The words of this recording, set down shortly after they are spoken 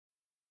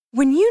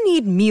When you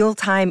need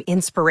mealtime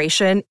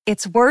inspiration,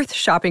 it's worth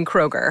shopping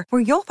Kroger,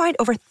 where you'll find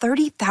over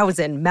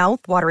 30,000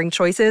 mouth-watering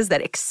choices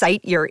that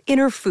excite your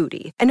inner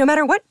foodie. And no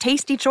matter what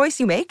tasty choice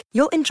you make,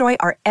 you'll enjoy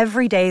our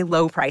everyday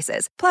low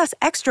prices, plus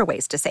extra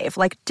ways to save,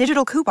 like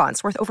digital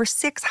coupons worth over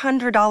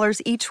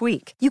 $600 each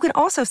week. You can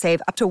also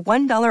save up to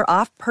 $1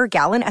 off per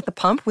gallon at the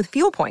pump with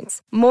fuel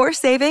points. More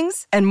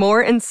savings and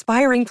more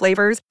inspiring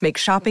flavors make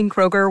shopping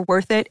Kroger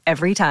worth it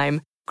every time.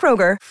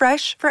 Kroger,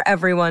 fresh for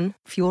everyone.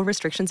 Fuel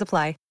restrictions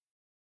apply.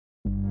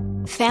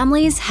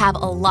 Families have a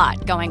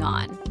lot going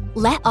on.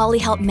 Let Ollie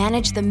help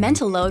manage the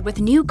mental load with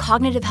new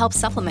cognitive help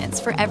supplements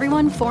for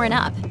everyone 4 and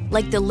up,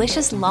 like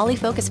delicious Lolly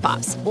Focus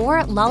Pops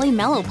or Lolly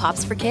Mellow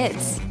Pops for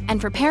kids.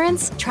 And for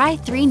parents, try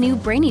 3 new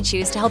Brainy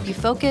Chews to help you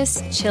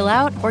focus, chill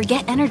out, or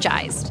get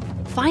energized.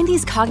 Find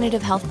these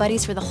cognitive health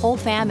buddies for the whole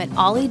fam at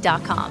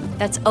ollie.com.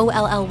 That's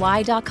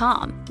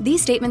OLLY.com.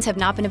 These statements have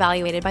not been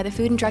evaluated by the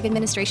Food and Drug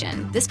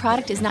Administration. This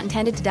product is not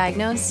intended to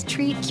diagnose,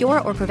 treat,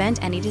 cure, or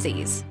prevent any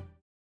disease.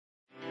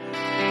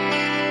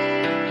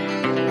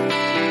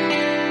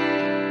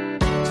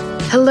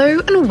 Hello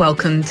and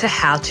welcome to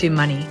How To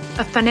Money,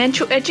 a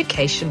financial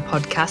education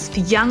podcast for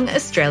young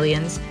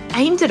Australians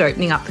aimed at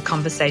opening up the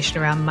conversation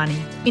around money.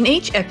 In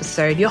each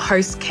episode, your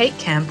host, Kate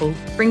Campbell,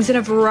 brings in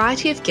a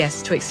variety of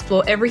guests to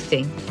explore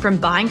everything from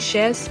buying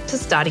shares to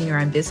starting your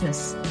own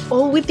business,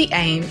 all with the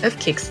aim of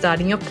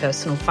kickstarting your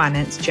personal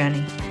finance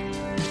journey.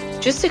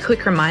 Just a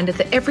quick reminder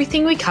that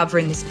everything we cover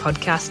in this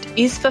podcast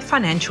is for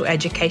financial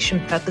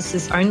education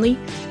purposes only,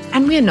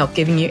 and we are not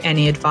giving you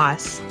any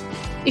advice.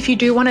 If you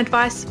do want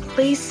advice,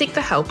 please seek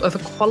the help of a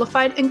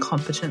qualified and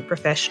competent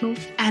professional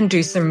and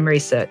do some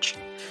research.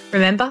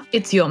 Remember,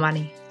 it's your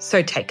money,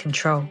 so take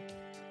control.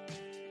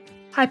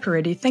 Hi,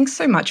 Pariti. Thanks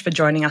so much for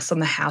joining us on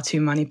the How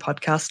To Money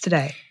podcast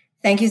today.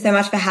 Thank you so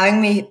much for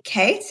having me,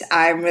 Kate.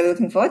 I'm really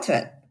looking forward to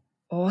it.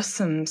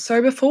 Awesome.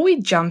 So before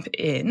we jump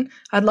in,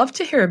 I'd love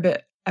to hear a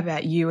bit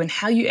about you and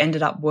how you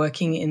ended up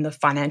working in the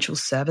financial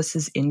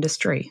services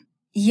industry.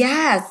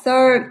 Yeah,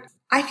 so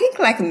I think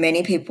like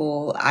many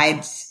people,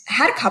 I'd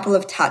had a couple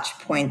of touch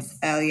points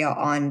earlier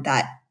on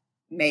that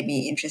made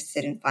me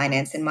interested in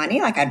finance and money.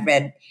 Like I'd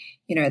read,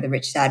 the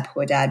Rich Dad,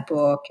 Poor Dad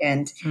book,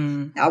 and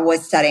I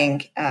was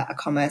studying a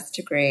commerce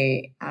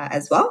degree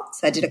as well.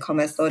 So I did a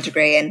commerce law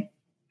degree, and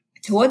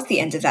towards the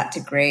end of that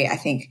degree, I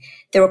think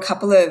there were a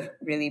couple of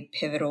really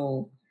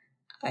pivotal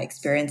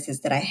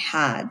experiences that I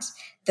had.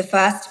 The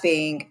first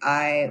being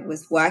I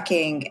was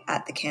working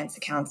at the Cancer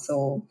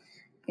Council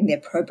in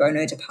their pro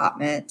bono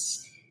department,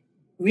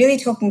 really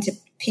talking to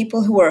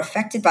people who were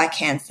affected by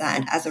cancer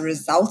and as a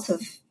result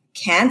of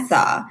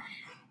cancer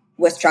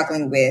were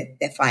struggling with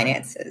their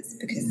finances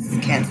because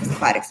cancer is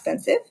quite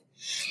expensive.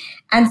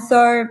 And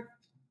so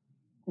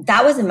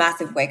that was a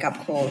massive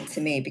wake-up call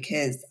to me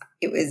because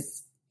it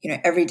was,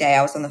 every day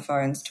I was on the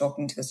phones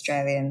talking to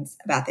Australians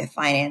about their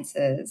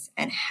finances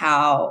and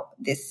how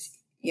this,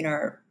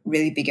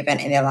 really big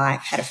event in their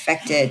life had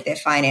affected their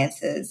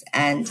finances.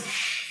 And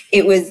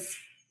it was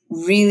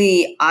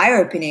really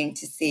eye-opening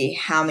to see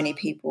how many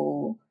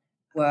people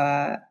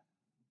were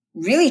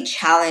really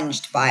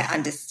challenged by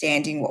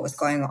understanding what was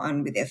going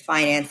on with their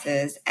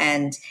finances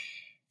and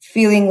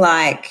feeling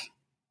like,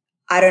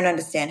 I don't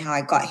understand how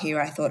I got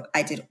here. I thought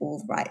I did all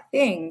the right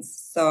things.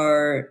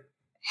 So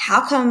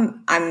how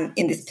come I'm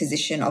in this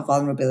position of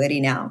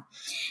vulnerability now?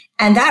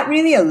 And that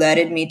really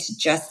alerted me to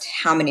just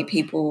how many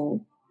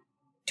people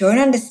don't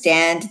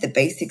understand the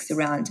basics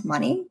around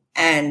money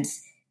and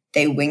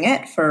they wing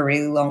it for a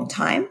really long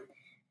time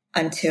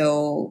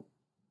until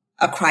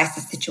a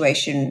crisis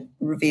situation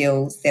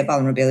reveals their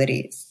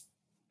vulnerabilities.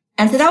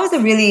 And so that was a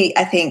really,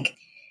 I think,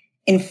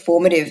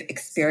 informative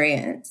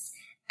experience.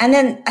 And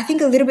then I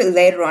think a little bit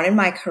later on in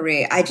my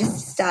career, I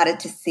just started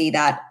to see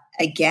that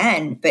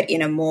again, but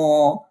in a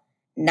more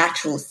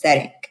natural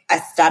setting. I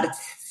started to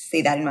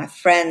see that in my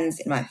friends,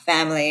 in my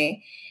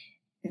family,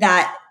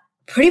 that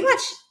pretty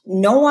much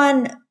no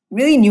one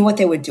really knew what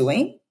they were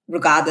doing,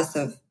 regardless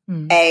of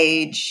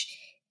age,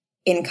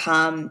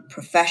 income,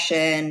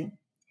 profession,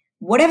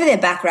 whatever their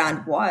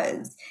background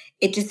was.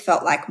 It just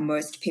felt like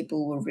most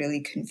people were really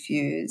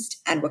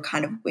confused and were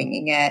kind of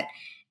winging it.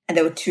 And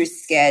they were too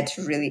scared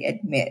to really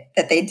admit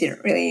that they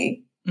didn't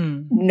really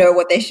know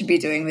what they should be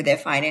doing with their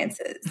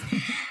finances.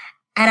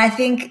 And I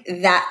think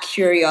that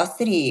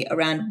curiosity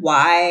around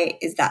why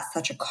is that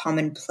such a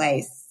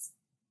commonplace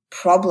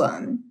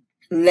problem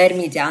led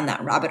me down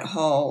that rabbit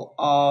hole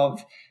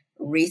of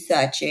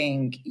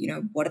researching,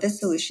 what are the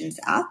solutions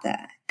out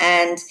there?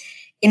 And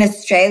in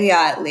Australia,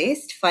 at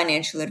least,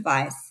 financial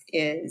advice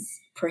is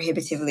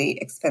prohibitively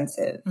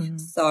expensive.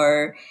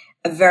 So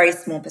a very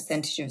small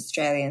percentage of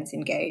Australians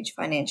engage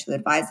financial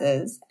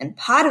advisors, and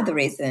part of the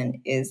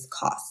reason is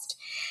cost.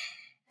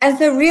 And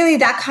so really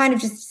that kind of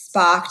just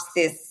sparked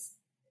this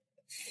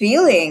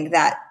feeling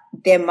that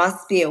there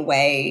must be a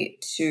way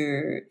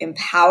to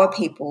empower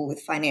people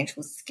with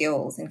financial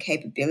skills and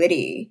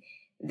capability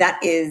that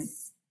is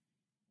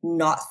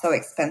not so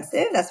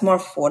expensive, that's more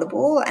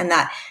affordable, and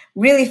that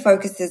really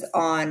focuses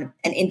on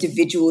an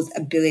individual's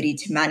ability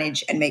to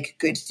manage and make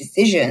good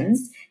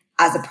decisions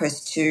as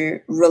opposed to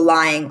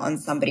relying on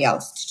somebody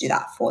else to do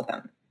that for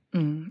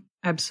them.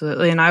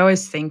 Absolutely. And I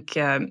always think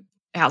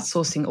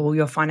outsourcing all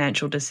your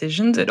financial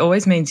decisions, it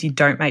always means you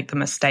don't make the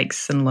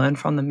mistakes and learn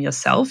from them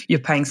yourself. You're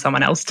paying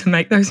someone else to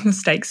make those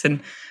mistakes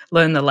and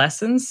learn the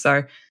lessons.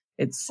 So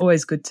it's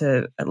always good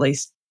to at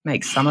least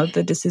make some of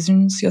the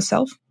decisions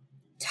yourself.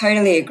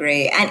 Totally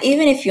agree. And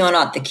even if you're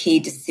not the key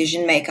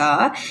decision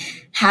maker,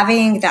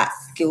 having that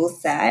skill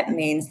set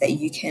means that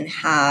you can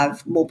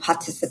have more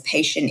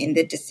participation in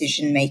the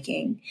decision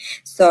making.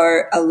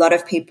 So a lot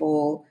of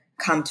people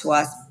come to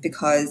us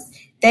because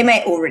they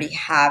may already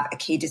have a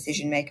key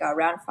decision maker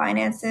around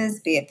finances,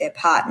 be it their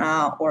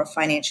partner or a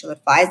financial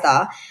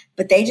advisor,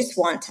 but they just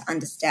want to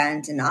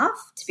understand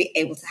enough to be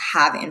able to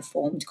have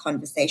informed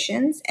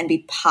conversations and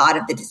be part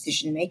of the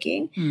decision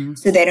making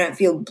so they don't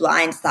feel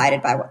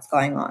blindsided by what's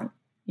going on.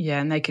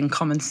 Yeah, and they can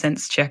common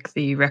sense check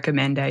the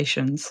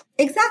recommendations.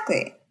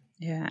 Exactly.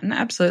 Yeah, and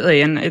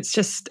absolutely. And it's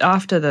just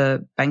after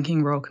the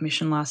Banking Royal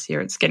Commission last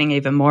year, it's getting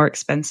even more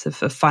expensive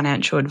for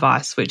financial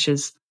advice, which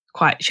is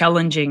quite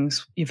challenging.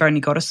 You've only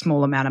got a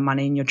small amount of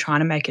money and you're trying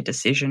to make a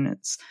decision.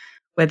 It's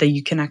whether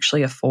you can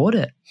actually afford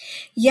it.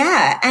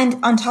 Yeah.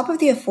 And on top of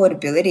the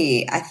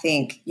affordability, I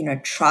think,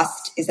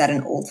 trust is at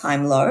an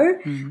all-time low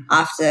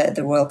after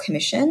the Royal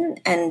Commission.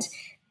 And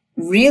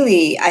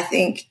really, I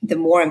think the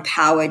more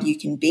empowered you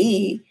can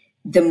be,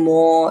 the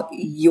more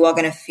you are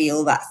going to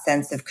feel that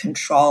sense of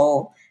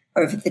control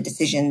over the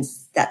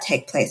decisions that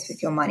take place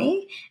with your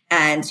money.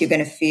 And you're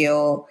going to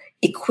feel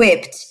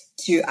equipped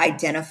to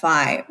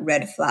identify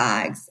red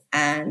flags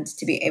and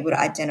to be able to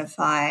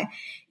identify,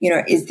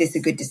 is this a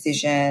good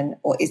decision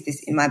or is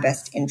this in my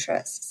best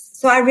interests?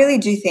 So I really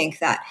do think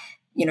that,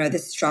 the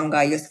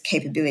stronger your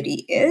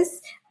capability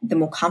is, the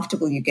more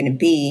comfortable you're going to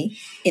be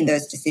in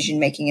those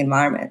decision-making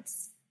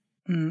environments.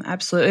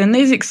 Absolutely. And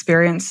these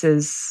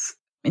experiences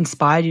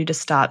inspired you to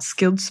start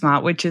Skilled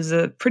Smart, which is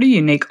a pretty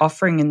unique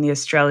offering in the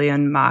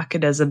Australian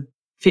market as a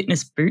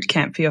fitness boot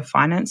camp for your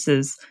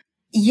finances.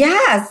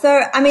 Yeah.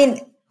 So,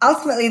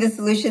 ultimately the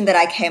solution that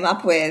I came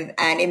up with,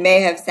 and it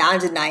may have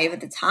sounded naive at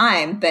the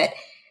time, but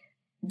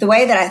the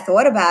way that I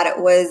thought about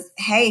it was,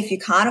 hey, if you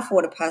can't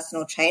afford a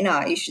personal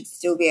trainer, you should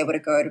still be able to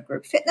go to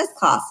group fitness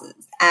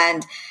classes.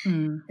 And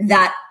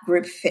that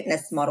group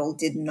fitness model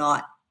did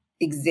not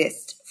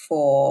exist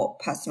for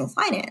personal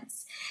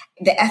finance.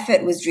 The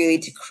effort was really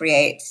to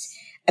create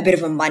a bit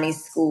of a money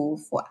school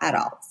for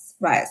adults,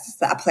 right?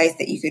 So a place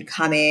that you could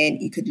come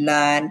in, you could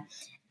learn,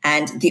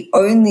 and the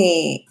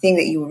only thing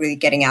that you were really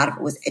getting out of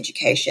it was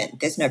education.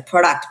 There's no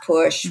product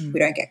push. We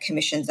don't get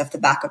commissions off the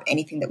back of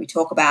anything that we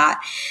talk about.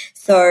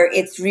 So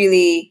it's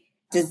really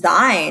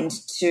designed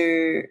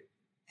to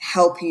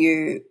help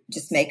you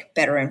just make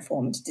better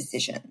informed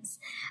decisions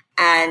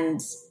and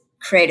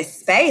create a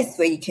space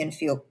where you can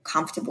feel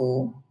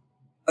comfortable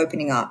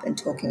opening up and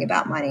talking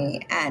about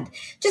money, and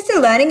just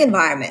a learning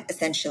environment,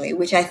 essentially,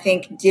 which I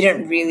think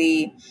didn't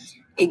really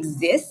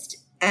exist.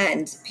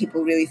 And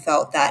people really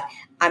felt that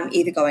I'm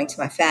either going to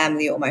my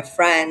family or my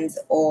friends,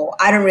 or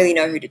I don't really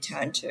know who to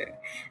turn to.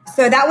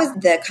 So that was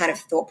the kind of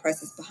thought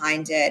process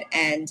behind it.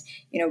 And,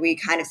 we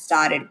kind of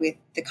started with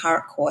the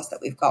current course that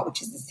we've got,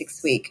 which is the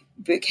 6-week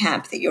boot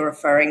camp that you're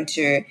referring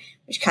to,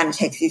 which kind of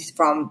takes you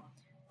from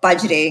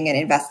budgeting and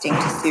investing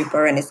to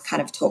super and is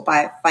kind of taught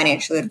by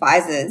financial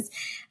advisors,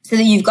 so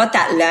that you've got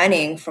that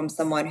learning from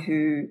someone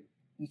who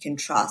you can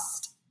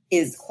trust,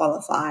 is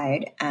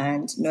qualified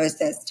and knows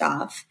their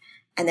stuff,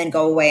 and then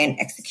go away and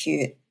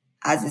execute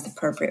as is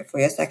appropriate for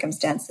your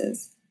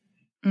circumstances.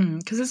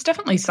 Because it's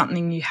definitely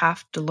something you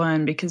have to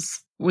learn,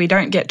 because we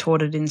don't get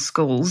taught it in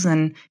schools,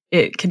 and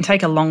it can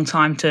take a long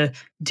time to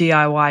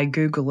DIY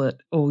Google it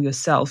all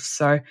yourself.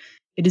 So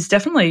it is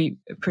definitely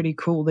pretty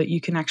cool that you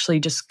can actually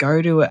just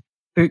go to a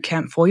boot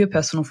camp for your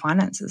personal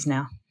finances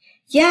now.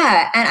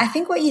 Yeah, and I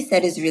think what you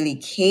said is really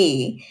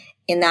key,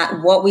 in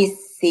that what we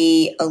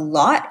see a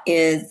lot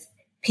is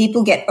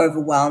people get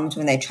overwhelmed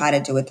when they try to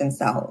do it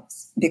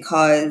themselves,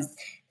 because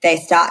they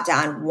start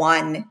down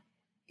one,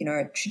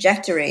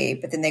 trajectory,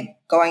 but then they're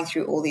going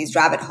through all these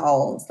rabbit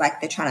holes, like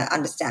they're trying to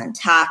understand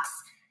tax,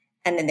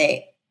 and then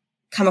they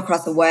come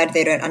across a word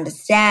they don't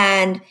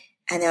understand,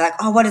 and they're like,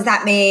 oh, what does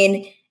that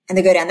mean? And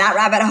they go down that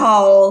rabbit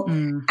hole.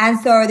 And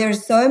so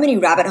there's so many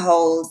rabbit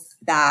holes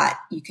that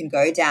you can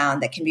go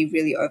down that can be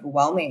really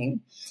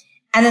overwhelming.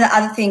 And then the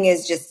other thing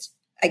is just,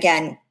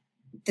 again,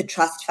 the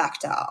trust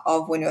factor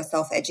of when you're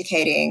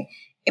self-educating.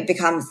 It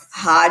becomes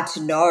hard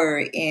to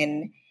know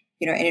in,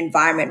 an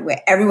environment where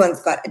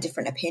everyone's got a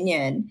different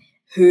opinion.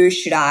 Who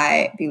should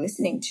I be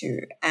listening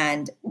to,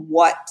 and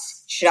what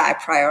should I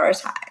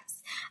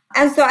prioritize?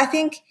 And so I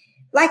think,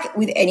 like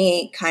with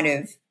any kind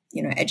of,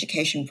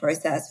 education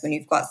process, when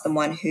you've got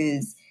someone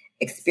who's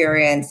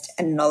experienced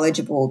and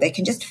knowledgeable, they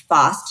can just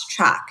fast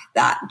track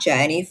that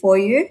journey for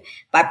you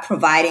by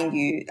providing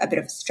you a bit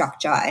of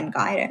structure and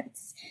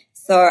guidance.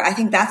 So I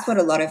think that's what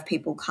a lot of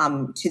people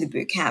come to the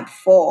bootcamp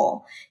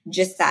for,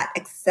 just that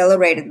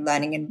accelerated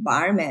learning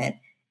environment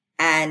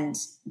and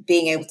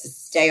being able to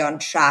stay on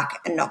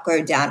track and not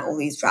go down all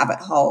these rabbit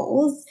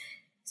holes,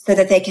 so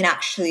that they can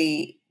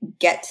actually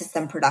get to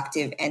some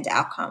productive end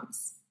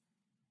outcomes.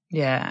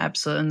 Yeah,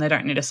 absolutely. And they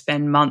don't need to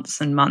spend months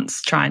and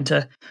months trying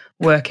to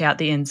work out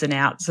the ins and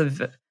outs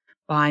of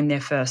buying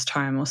their first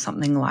home or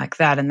something like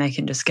that. And they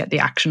can just get the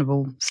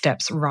actionable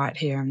steps right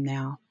here and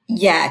now.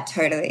 Yeah,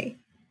 totally.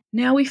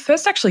 Now, we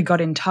first actually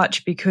got in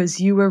touch because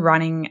you were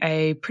running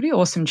a pretty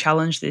awesome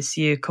challenge this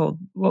year called,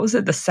 what was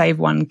it, the Save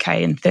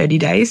 1K in 30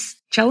 Days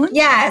challenge?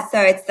 Yeah, so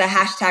it's the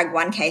hashtag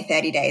 1K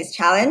 30 Days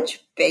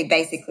challenge,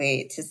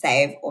 basically to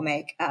save or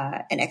make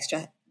an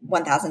extra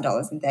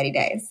 $1,000 in 30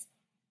 days.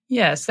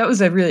 Yes, that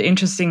was a really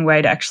interesting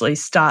way to actually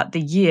start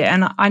the year.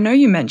 And I know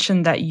you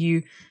mentioned that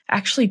you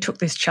actually took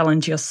this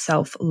challenge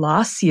yourself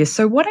last year.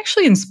 So what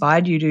actually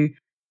inspired you to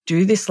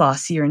do this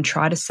last year and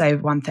try to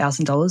save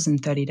 $1,000 in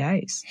 30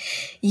 days?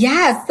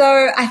 Yeah,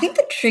 so I think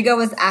the trigger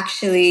was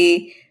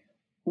actually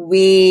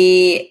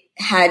we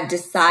had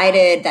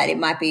decided that it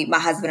might be, my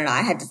husband and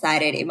I had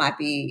decided it might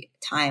be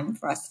time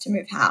for us to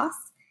move house.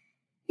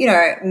 You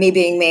know, me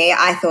being me,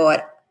 I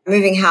thought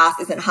moving house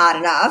isn't hard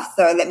enough,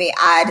 so let me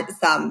add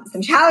some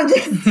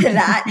challenges to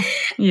that.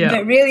 Yeah.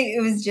 But really,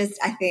 it was just,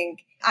 I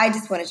think, I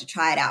just wanted to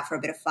try it out for a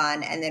bit of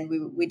fun. And then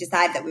we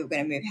decided that we were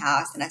going to move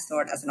house, and I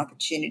saw it as an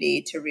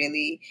opportunity to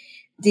really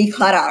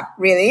declutter,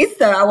 really.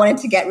 So I wanted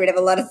to get rid of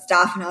a lot of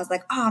stuff, and I was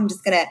like, oh, I'm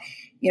just going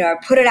to,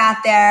 put it out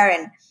there.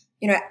 And,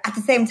 at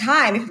the same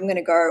time, if I'm going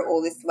to go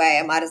all this way,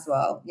 I might as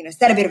well,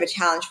 set a bit of a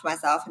challenge for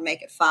myself and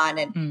make it fun.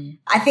 And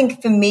I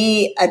think for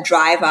me, a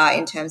driver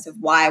in terms of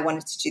why I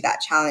wanted to do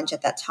that challenge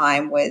at that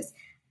time was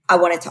I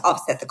wanted to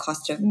offset the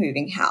cost of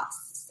moving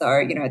house.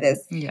 So,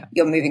 there's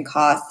your moving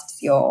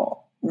costs,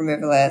 your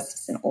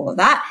removalists and all of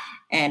that.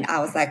 And I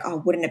was like,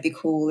 oh, wouldn't it be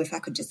cool if I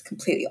could just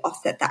completely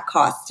offset that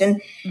cost?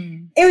 And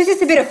it was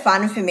just a bit of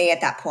fun for me at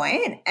that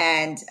point.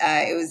 And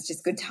it was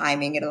just good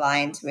timing. It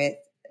aligned with,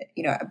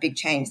 a big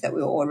change that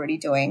we were already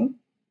doing.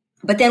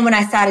 But then when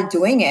I started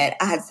doing it,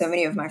 I had so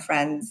many of my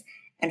friends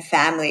and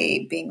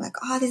family being like,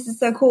 oh, this is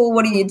so cool.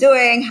 What are you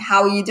doing?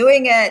 How are you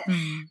doing it?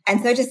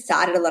 And so it just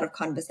started a lot of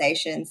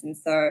conversations. And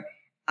so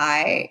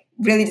I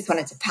really just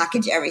wanted to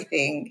package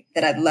everything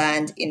that I'd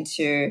learned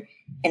into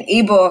an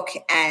ebook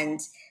and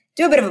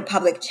do a bit of a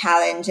public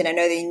challenge. And I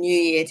know the new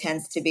year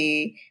tends to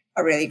be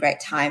a really great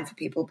time for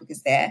people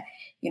because they're,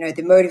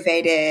 they're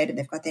motivated and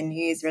they've got their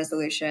New Year's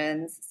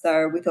resolutions.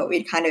 So we thought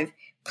we'd kind of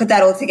put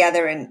that all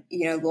together and,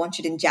 launch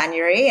it in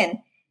January. And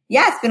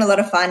yeah, it's been a lot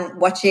of fun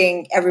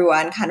watching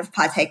everyone kind of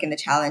partake in the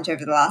challenge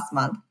over the last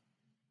month.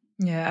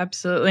 Yeah,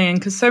 absolutely. And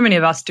because so many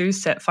of us do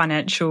set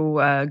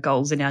financial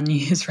goals in our New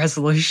Year's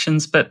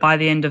resolutions, but by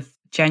the end of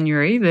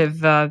January,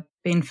 they've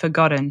been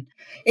forgotten.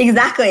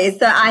 Exactly.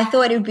 So I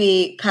thought it would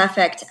be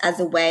perfect as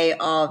a way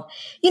of,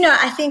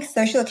 I think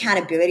social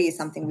accountability is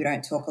something we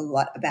don't talk a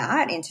lot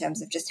about in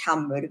terms of just how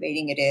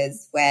motivating it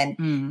is when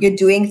you're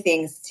doing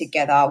things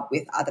together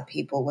with other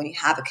people, when you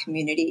have a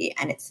community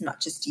and it's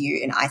not just you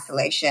in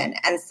isolation.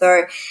 And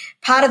so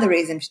part of the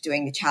reason for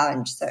doing the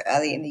challenge so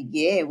early in the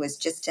year was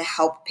just to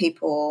help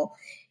people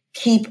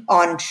keep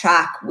on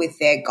track with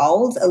their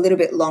goals a little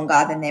bit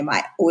longer than they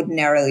might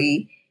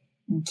ordinarily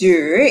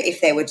do if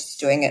they were just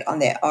doing it on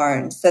their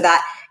own. So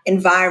that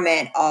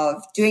environment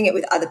of doing it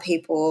with other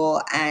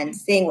people and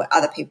seeing what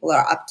other people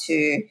are up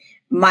to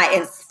might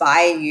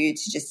inspire you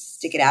to just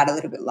stick it out a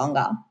little bit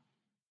longer.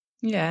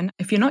 Yeah, and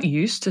if you're not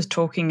used to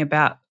talking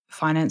about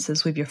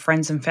finances with your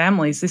friends and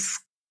families,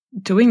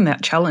 doing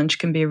that challenge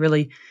can be a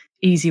really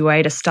easy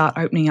way to start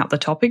opening up the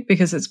topic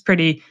because it's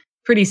pretty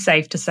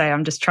safe to say,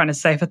 I'm just trying to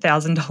save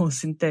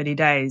 $1,000 in 30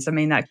 days. I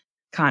mean, that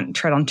can't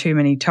tread on too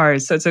many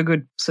toes. So it's a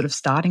good sort of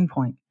starting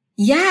point.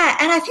 Yeah,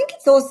 and I think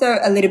it's also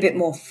a little bit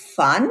more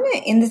fun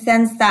in the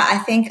sense that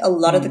I think a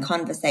lot of the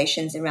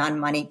conversations around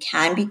money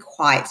can be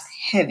quite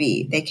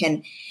heavy. They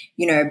can,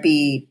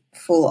 be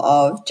full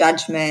of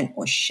judgment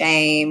or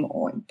shame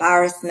or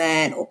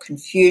embarrassment or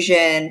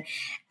confusion.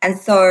 And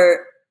so,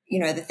 the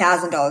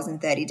 $1,000 in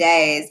 30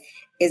 days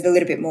is a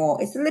little bit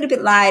more, it's a little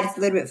bit light, it's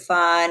a little bit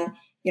fun.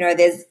 You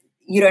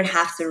don't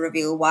have to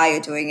reveal why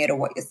you're doing it or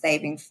what you're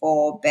saving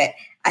for, but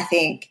I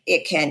think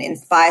it can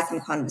inspire some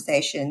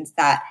conversations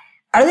that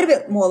are a little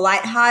bit more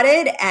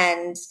lighthearted.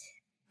 And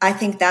I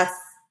think that's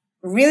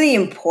really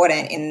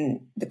important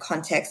in the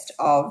context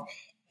of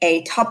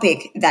a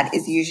topic that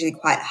is usually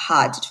quite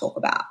hard to talk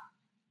about.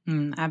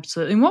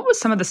 Absolutely. And what were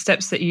some of the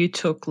steps that you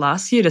took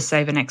last year to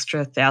save an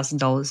extra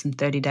 $1,000 in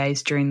 30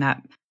 days during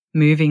that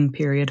moving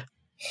period?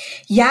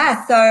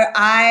 Yeah, so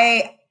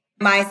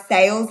my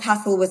sales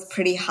hustle was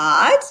pretty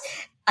hard.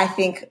 I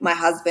think my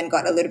husband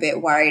got a little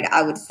bit worried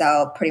I would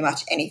sell pretty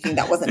much anything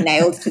that wasn't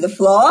nailed to the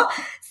floor.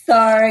 So,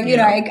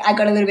 I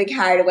got a little bit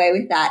carried away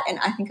with that. And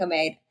I think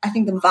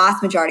the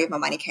vast majority of my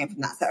money came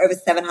from that. So over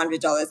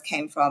 $700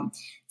 came from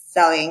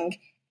selling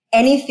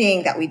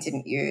anything that we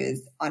didn't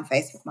use on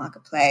Facebook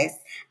Marketplace.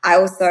 I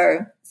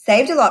also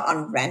saved a lot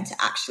on rent,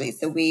 actually.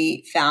 So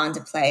we found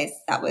a place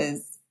that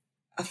was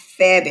a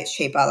fair bit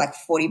cheaper, like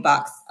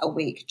 $40 a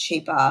week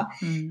cheaper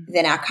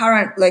than our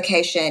current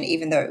location,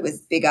 even though it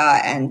was bigger.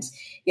 And,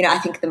 I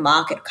think the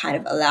market kind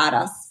of allowed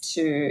us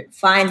to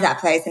find that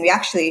place. And we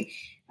actually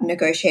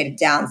negotiated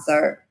down.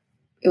 So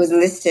It was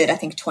listed, I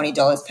think,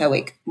 $20 per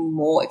week,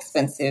 more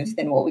expensive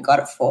than what we got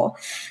it for.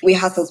 We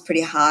hustled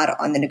pretty hard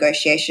on the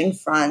negotiation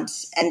front.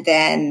 And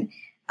then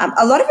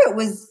a lot of it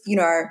was,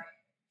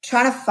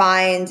 trying to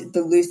find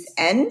the loose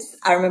ends.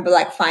 I remember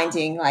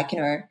finding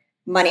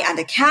money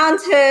under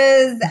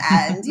counters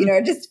and,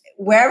 just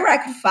wherever I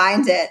could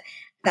find it.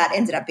 That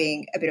ended up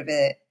being a bit of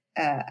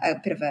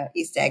a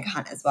Easter egg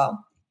hunt as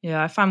well.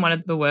 Yeah, I find one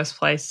of the worst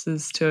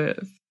places to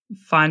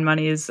find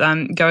money is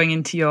going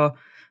into your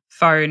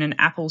phone and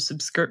Apple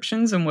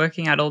subscriptions and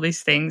working out all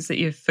these things that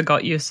you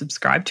forgot you're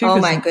subscribed to. Oh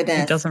my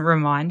goodness. It doesn't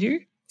remind you.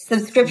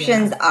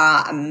 Subscriptions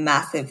are a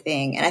massive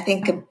thing. And I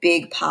think a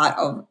big part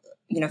of,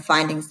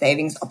 finding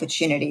savings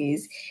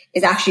opportunities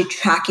is actually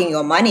tracking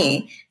your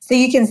money so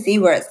you can see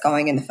where it's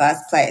going in the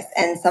first place.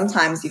 And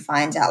sometimes you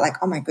find out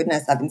oh my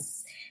goodness, I've been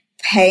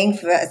paying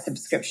for a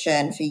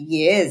subscription for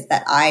years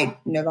that I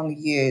no longer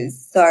use.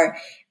 So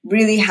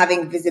really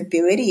having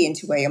visibility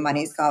into where your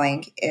money is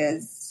going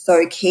is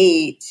so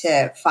key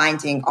to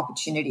finding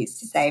opportunities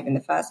to save in the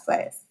first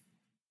place.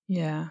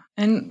 Yeah.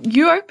 And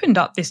you opened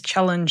up this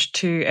challenge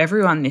to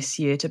everyone this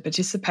year to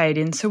participate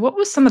in. So what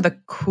were some of the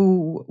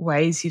cool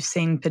ways you've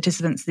seen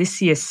participants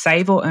this year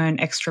save or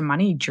earn extra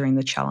money during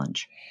the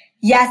challenge?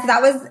 Yes,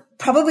 that was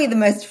probably the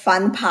most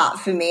fun part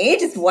for me,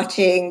 just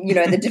watching,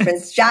 the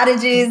different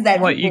strategies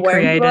that what people were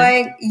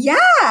employing.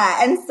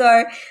 Yeah. And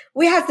so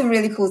we had some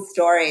really cool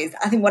stories.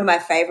 I think one of my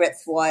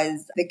favorites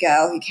was the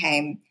girl who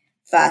came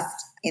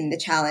first in the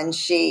challenge.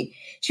 She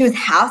was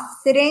house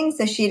sitting.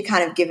 So she'd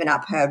kind of given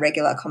up her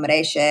regular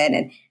accommodation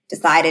and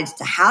decided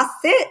to house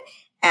sit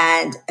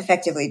and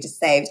effectively just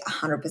saved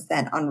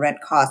 100% on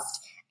rent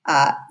cost,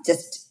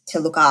 just to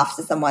look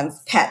after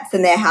someone's pets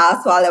in their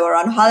house while they were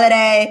on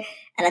holiday.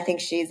 And I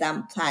think she's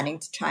planning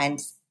to try and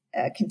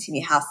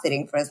continue house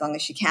sitting for as long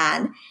as she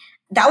can.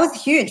 That was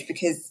huge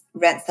because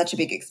rent's such a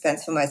big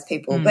expense for most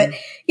people. But,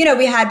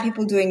 we had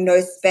people doing no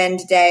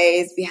spend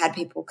days. We had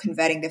people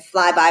converting their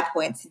flyby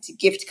points into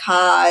gift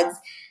cards.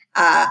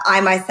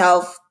 I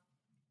myself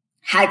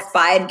had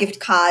expired gift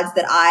cards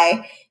that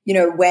I,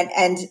 went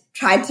and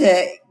tried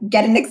to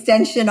get an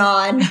extension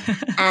on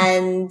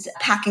and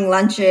packing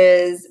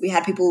lunches. We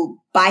had people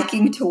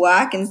biking to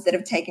work instead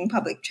of taking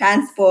public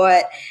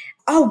transport.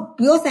 Oh,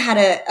 we also had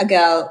a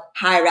girl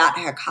hire out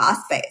her car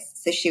space.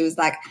 So she was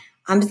like,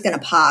 I'm just going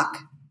to park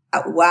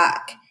at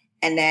work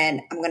and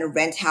then I'm going to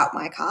rent out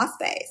my car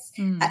space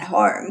at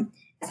home.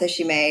 So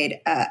she made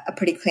a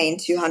pretty clean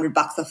 $200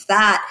 off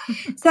that.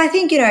 So I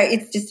think,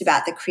 it's just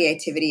about the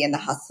creativity and the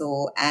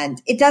hustle.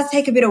 And it does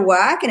take a bit of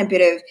work and a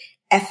bit of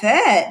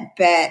effort,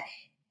 but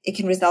it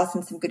can result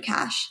in some good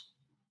cash.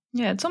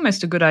 Yeah, it's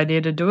almost a good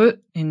idea to do it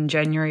in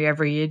January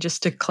every year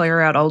just to clear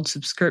out old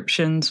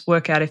subscriptions,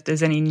 work out if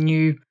there's any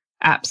new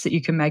apps that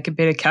you can make a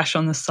bit of cash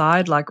on the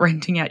side, like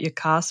renting out your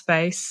car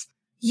space.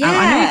 Yeah.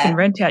 I know you can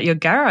rent out your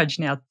garage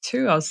now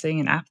too. I was seeing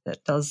an app that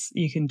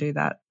you can do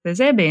that. There's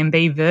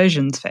Airbnb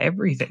versions for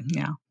everything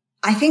now.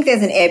 I think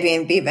there's an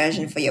Airbnb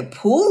version for your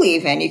pool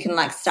even. You can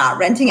start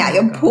renting out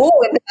your pool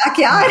in the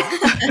backyard.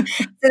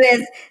 So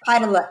there's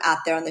quite a lot out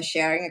there on the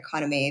sharing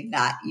economy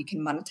that you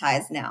can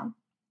monetize now.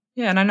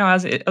 Yeah, and I know I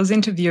was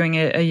interviewing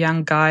a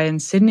young guy in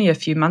Sydney a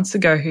few months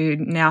ago who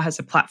now has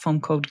a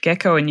platform called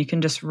Gecko, and you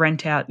can just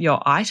rent out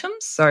your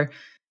items. So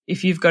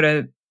if you've got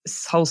a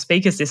whole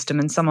speaker system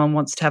and someone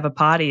wants to have a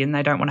party and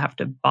they don't want to have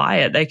to buy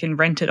it, they can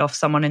rent it off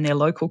someone in their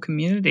local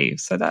community.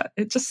 So that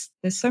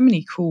there's so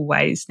many cool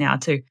ways now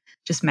to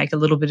just make a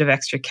little bit of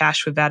extra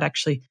cash without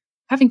actually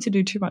having to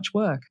do too much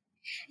work.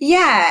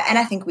 Yeah, and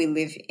I think we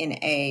live in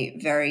a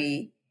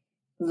very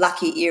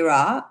lucky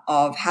era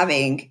of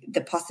having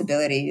the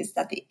possibilities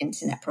that the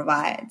internet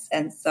provides.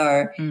 And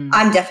so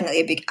I'm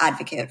definitely a big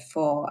advocate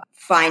for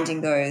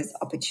finding those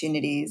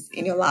opportunities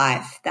in your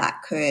life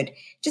that could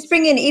just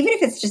bring in, even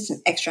if it's just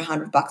an extra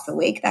 $100 a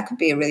week, that could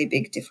be a really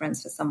big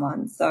difference for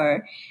someone. So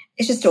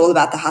it's just all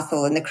about the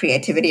hustle and the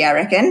creativity, I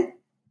reckon.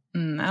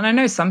 And I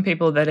know some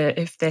people that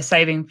if they're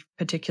saving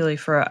particularly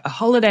for a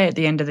holiday at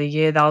the end of the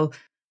year, they'll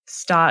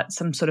start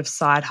some sort of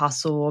side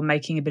hustle or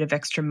making a bit of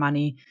extra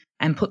money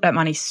and put that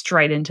money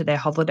straight into their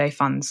holiday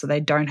fund so they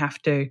don't have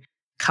to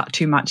cut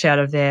too much out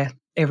of their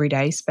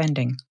everyday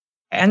spending.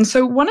 And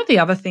so one of the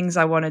other things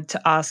I wanted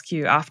to ask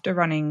you after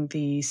running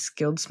the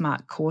Skilled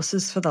Smart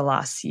courses for the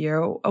last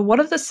year, what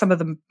are some of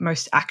the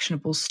most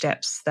actionable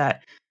steps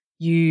that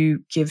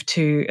you give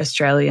to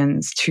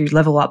Australians to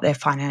level up their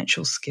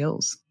financial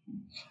skills?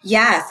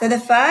 Yeah, so the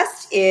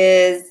first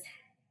is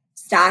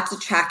start to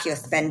track your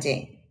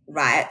spending.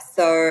 Right.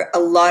 So a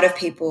lot of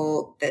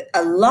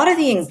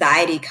the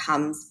anxiety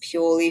comes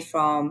purely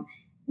from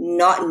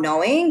not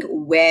knowing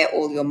where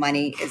all your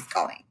money is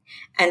going.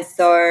 And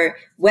so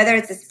whether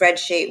it's a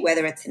spreadsheet,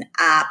 whether it's an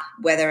app,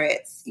 whether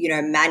it's,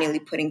 manually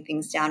putting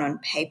things down on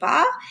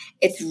paper,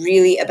 it's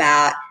really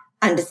about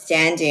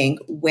understanding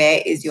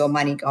where is your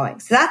money going.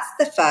 So that's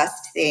the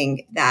first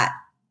thing that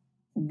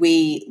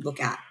we look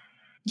at.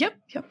 Yep.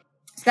 So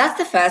that's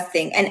the first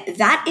thing. And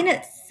that in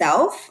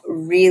itself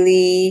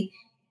really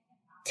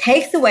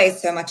takes away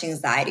so much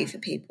anxiety for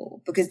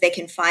people because they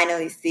can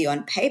finally see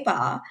on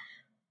paper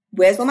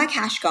where's all my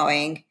cash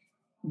going?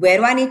 Where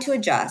do I need to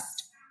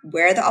adjust?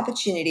 Where are the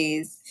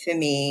opportunities for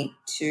me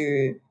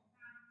to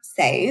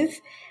save?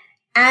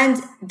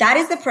 And that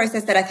is the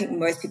process that I think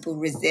most people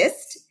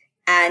resist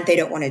and they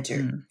don't want to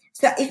do.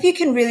 So if you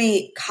can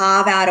really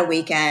carve out a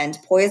weekend,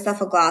 pour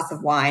yourself a glass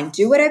of wine,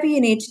 do whatever you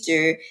need to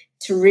do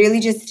to really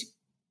just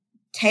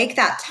take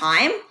that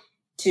time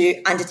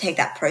to undertake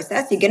that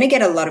process, you're going to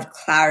get a lot of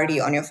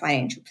clarity on your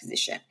financial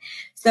position.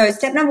 So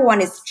step number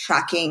 1 is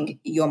tracking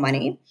your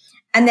money.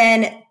 And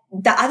then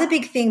the other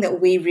big thing that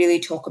we really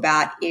talk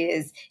about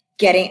is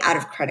getting out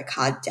of credit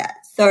card debt.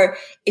 So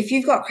if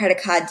you've got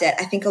credit card debt,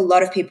 I think a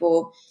lot of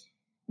people,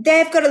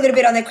 they've got a little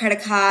bit on their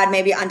credit card,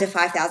 maybe under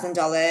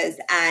 $5,000,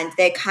 and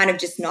they're kind of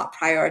just not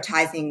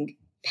prioritizing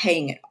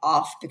paying it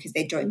off because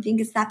they don't think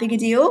it's that big a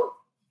deal.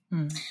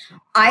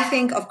 I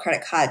think of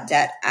credit card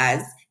debt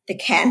as the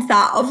cancer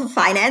of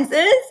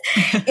finances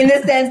in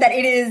the sense that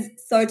it is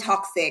so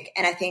toxic.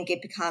 And I think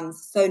it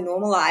becomes so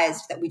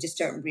normalized that we just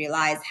don't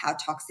realize how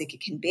toxic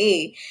it can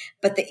be.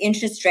 But the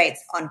interest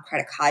rates on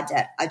credit card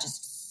debt are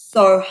just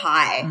so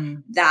high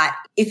that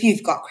if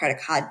you've got credit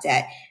card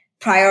debt,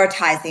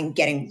 prioritizing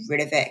getting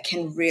rid of it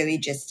can really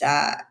just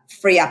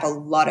free up a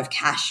lot of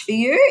cash for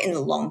you in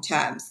the long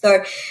term.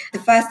 So the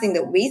first thing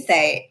that we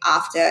say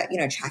after,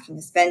 tracking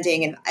the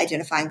spending and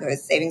identifying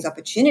those savings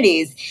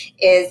opportunities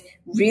is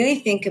really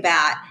think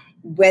about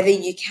whether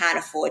you can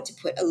afford to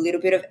put a little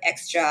bit of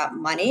extra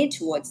money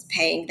towards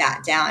paying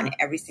that down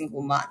every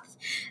single month.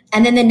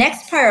 And then the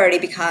next priority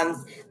becomes,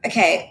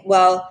 okay,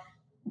 well,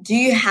 do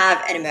you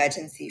have an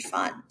emergency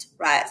fund,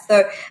 right?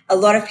 So a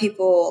lot of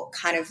people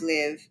kind of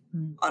live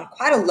on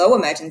quite a low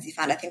emergency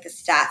fund. I think the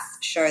stats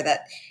show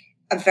that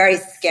a very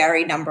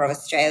scary number of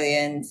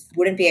Australians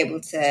wouldn't be able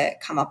to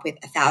come up with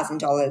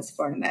 $1,000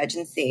 for an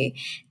emergency.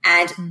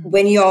 And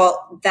when you're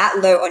that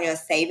low on your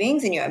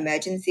savings and your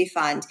emergency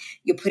fund,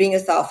 you're putting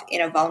yourself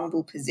in a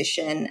vulnerable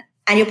position,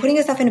 and you're putting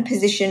yourself in a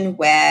position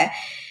where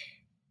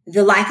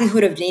the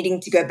likelihood of needing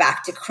to go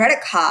back to credit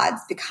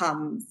cards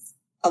becomes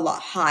a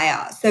lot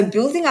higher. So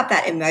building up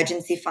that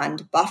emergency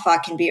fund buffer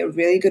can be a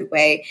really good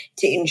way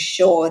to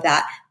ensure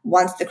that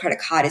once the credit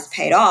card is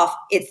paid off,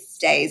 it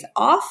stays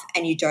off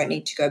and you don't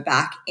need to go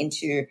back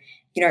into,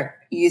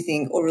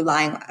 using or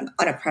relying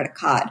on a credit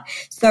card.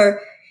 So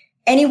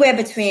anywhere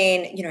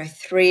between,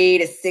 3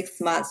 to 6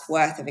 months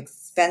worth of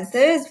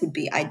expenses would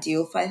be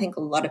ideal for, I think,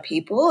 a lot of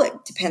people.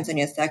 It depends on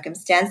your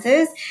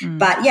circumstances.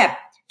 But yeah,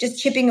 just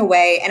chipping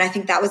away. And I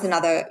think that was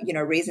another,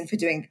 reason for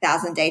doing the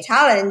 1,000-day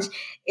challenge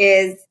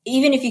is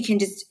even if you can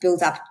just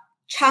build up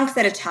chunks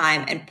at a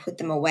time and put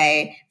them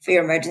away for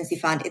your emergency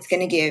fund, it's going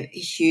to give a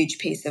huge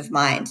peace of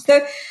mind.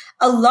 So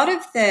a lot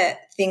of the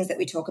things that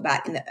we talk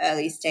about in the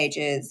early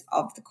stages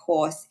of the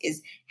course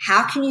is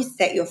how can you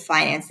set your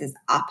finances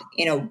up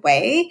in a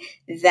way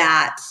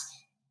that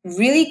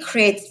really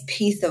creates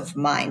peace of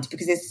mind,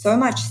 because there's so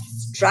much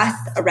stress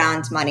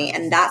around money,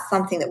 and that's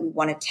something that we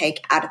want to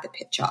take out of the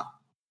picture.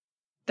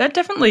 That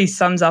definitely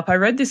sums up. I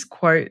read this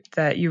quote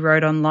that you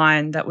wrote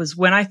online that was,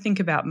 when I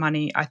think about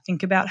money, I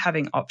think about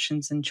having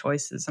options and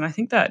choices. And I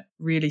think that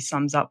really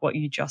sums up what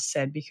you just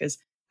said, because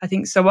I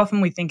think so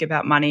often we think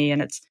about money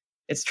and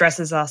it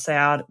stresses us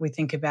out. We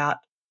think about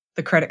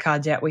the credit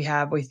card debt we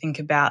have. We think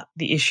about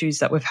the issues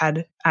that we've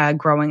had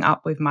growing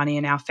up with money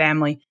in our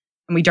family.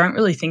 And we don't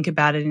really think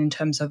about it in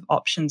terms of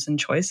options and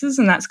choices.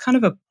 And that's kind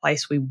of a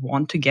place we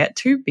want to get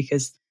to,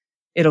 because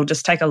it'll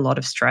just take a lot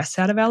of stress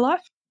out of our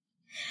life.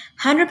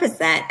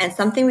 100%. And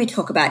something we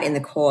talk about in the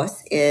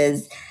course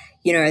is,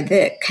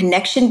 the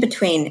connection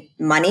between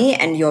money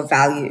and your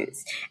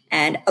values.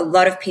 And a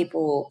lot of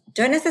people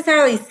don't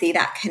necessarily see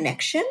that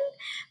connection.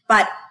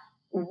 But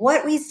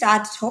what we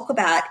start to talk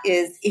about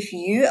is if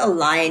you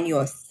align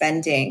your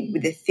spending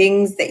with the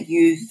things that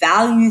you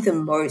value the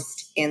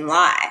most in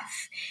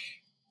life,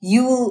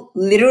 you will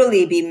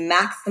literally be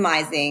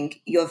maximizing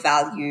your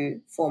value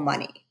for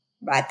money,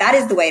 right? That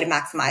is the way to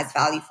maximize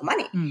value for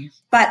money.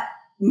 But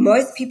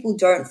most people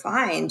don't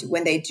find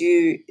when they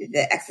do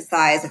the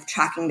exercise of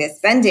tracking their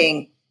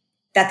spending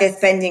that their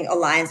spending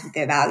aligns with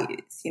their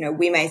values.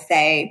 We may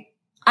say,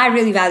 I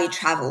really value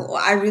travel, or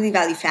I really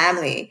value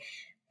family.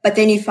 But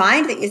then you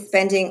find that you're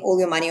spending all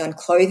your money on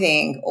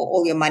clothing or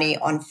all your money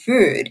on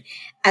food.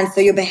 And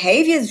so your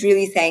behavior is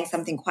really saying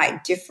something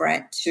quite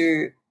different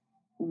to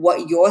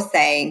what you're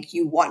saying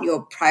you want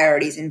your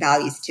priorities and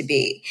values to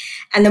be.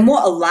 And the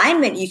more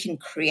alignment you can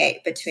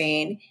create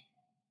between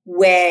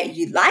where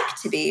you'd like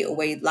to be or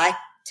where you'd like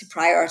to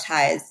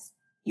prioritize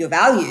your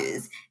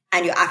values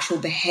and your actual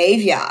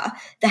behavior,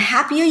 the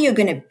happier you're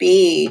going to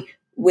be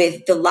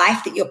with the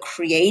life that you're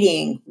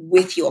creating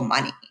with your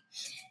money.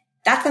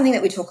 That's something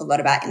that we talk a lot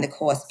about in the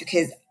course,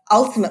 because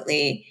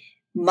ultimately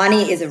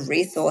money is a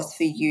resource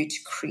for you to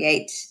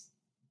create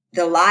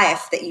the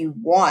life that you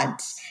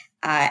want.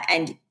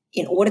 And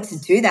in order to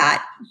do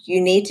that, you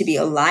need to be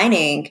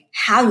aligning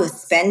how you're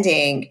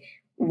spending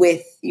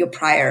with your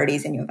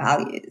priorities and your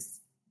values.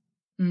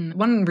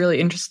 One really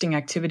interesting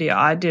activity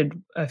I did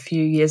a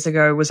few years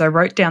ago was I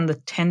wrote down the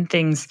 10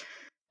 things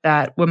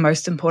that were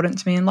most important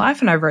to me in life.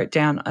 And I wrote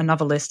down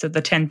another list of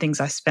the 10 things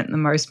I spent the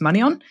most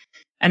money on.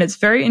 And it's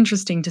very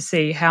interesting to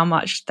see how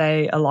much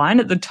they align.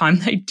 At the time,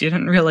 they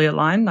didn't really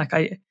align.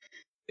 It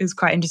was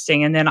quite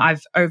interesting. And then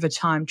I've, over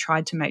time,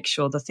 tried to make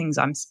sure the things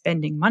I'm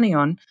spending money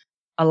on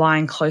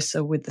align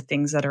closer with the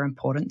things that are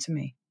important to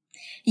me.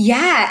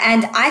 Yeah.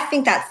 And I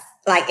think that's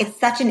it's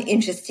such an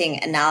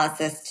interesting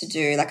analysis to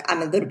do.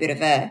 I'm a little bit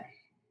of a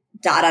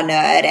data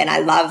nerd, and I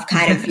love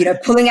kind of,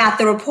 pulling out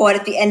the report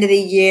at the end of the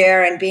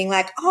year and being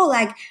like,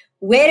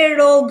 where did it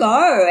all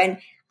go? And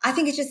I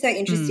think it's just so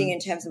interesting in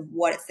terms of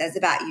what it says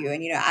about you.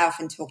 And, I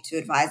often talk to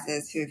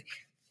advisors who've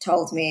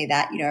told me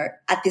that,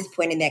 at this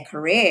point in their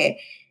career,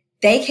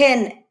 they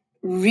can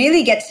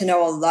really get to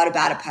know a lot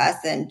about a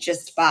person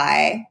just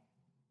by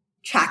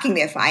tracking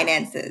their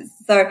finances.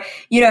 So,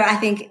 I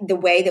think the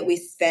way that we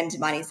spend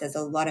money says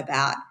a lot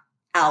about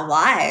our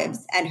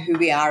lives and who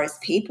we are as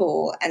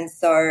people. And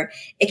so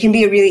it can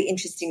be a really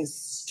interesting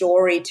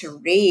story to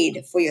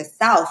read for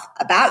yourself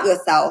about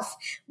yourself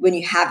when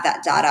you have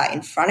that data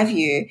in front of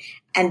you.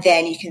 And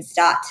then you can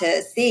start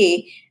to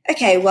see,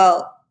 okay,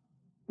 well,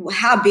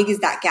 how big is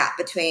that gap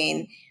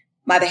between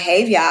my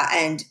behavior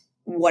and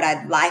what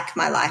I'd like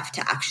my life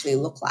to actually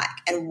look like?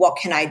 And what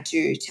can I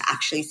do to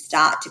actually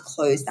start to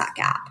close that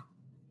gap?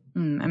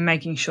 And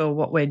making sure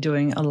what we're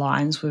doing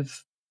aligns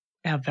with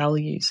our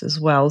values as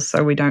well,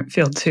 so we don't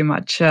feel too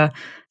much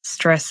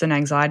stress and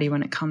anxiety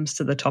when it comes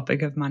to the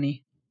topic of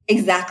money.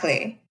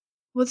 Exactly.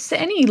 Was there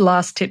any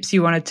last tips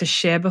you wanted to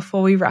share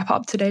before we wrap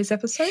up today's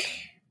episode?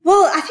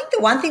 Well, I think the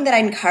one thing that I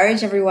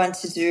encourage everyone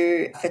to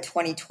do for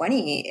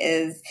 2020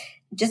 is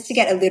just to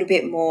get a little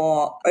bit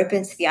more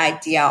open to the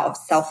idea of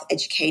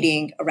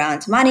self-educating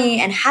around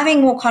money and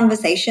having more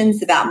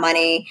conversations about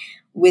money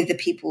with the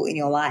people in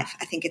your life.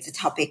 I think it's a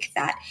topic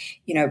that,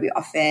 we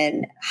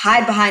often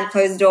hide behind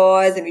closed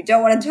doors and we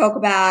don't want to talk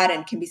about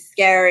and can be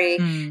scary.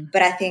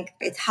 But I think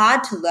it's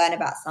hard to learn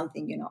about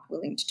something you're not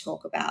willing to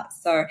talk about.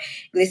 So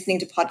listening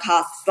to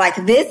podcasts like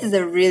this is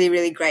a really,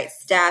 really great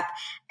step,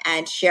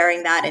 and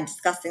sharing that and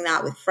discussing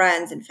that with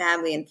friends and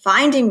family and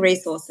finding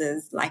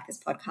resources like this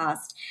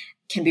podcast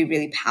can be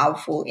really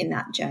powerful in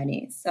that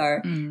journey. So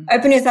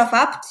open yourself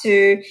up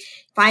to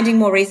finding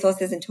more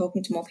resources and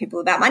talking to more people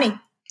about money.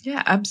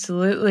 Yeah,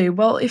 absolutely.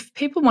 Well, if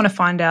people want to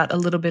find out a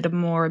little bit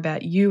more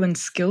about you and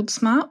Skilled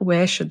Smart,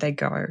 where should they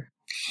go?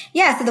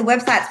 Yeah, so the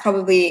website's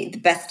probably the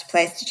best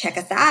place to check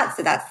us out.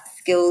 So that's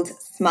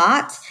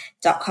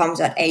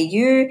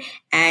skilledsmart.com.au,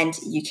 and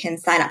you can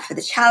sign up for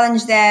the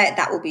challenge there.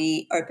 That will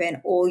be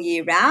open all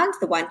year round,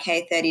 the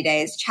 1K 30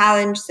 days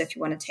challenge. So if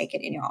you want to take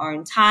it in your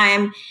own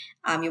time,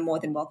 you're more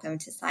than welcome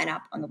to sign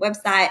up on the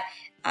website,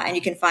 and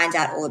you can find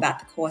out all about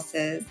the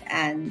courses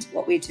and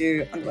what we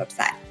do on the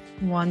website.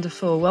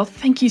 Wonderful. Well,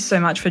 thank you so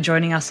much for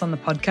joining us on the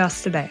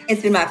podcast today.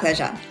 It's been my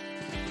pleasure.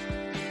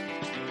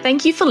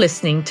 Thank you for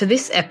listening to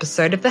this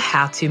episode of the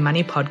How to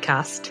Money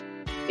podcast.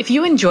 If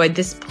you enjoyed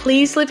this,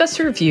 please leave us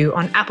a review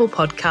on Apple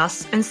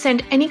Podcasts and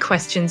send any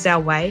questions our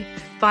way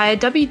via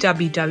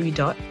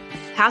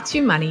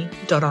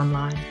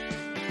www.howtomoney.online.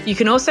 You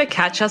can also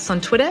catch us on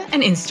Twitter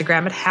and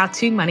Instagram at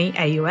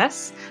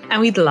HowToMoneyAUS,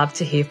 and we'd love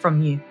to hear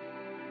from you.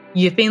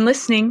 You've been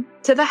listening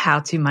to the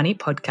How to Money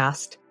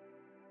podcast.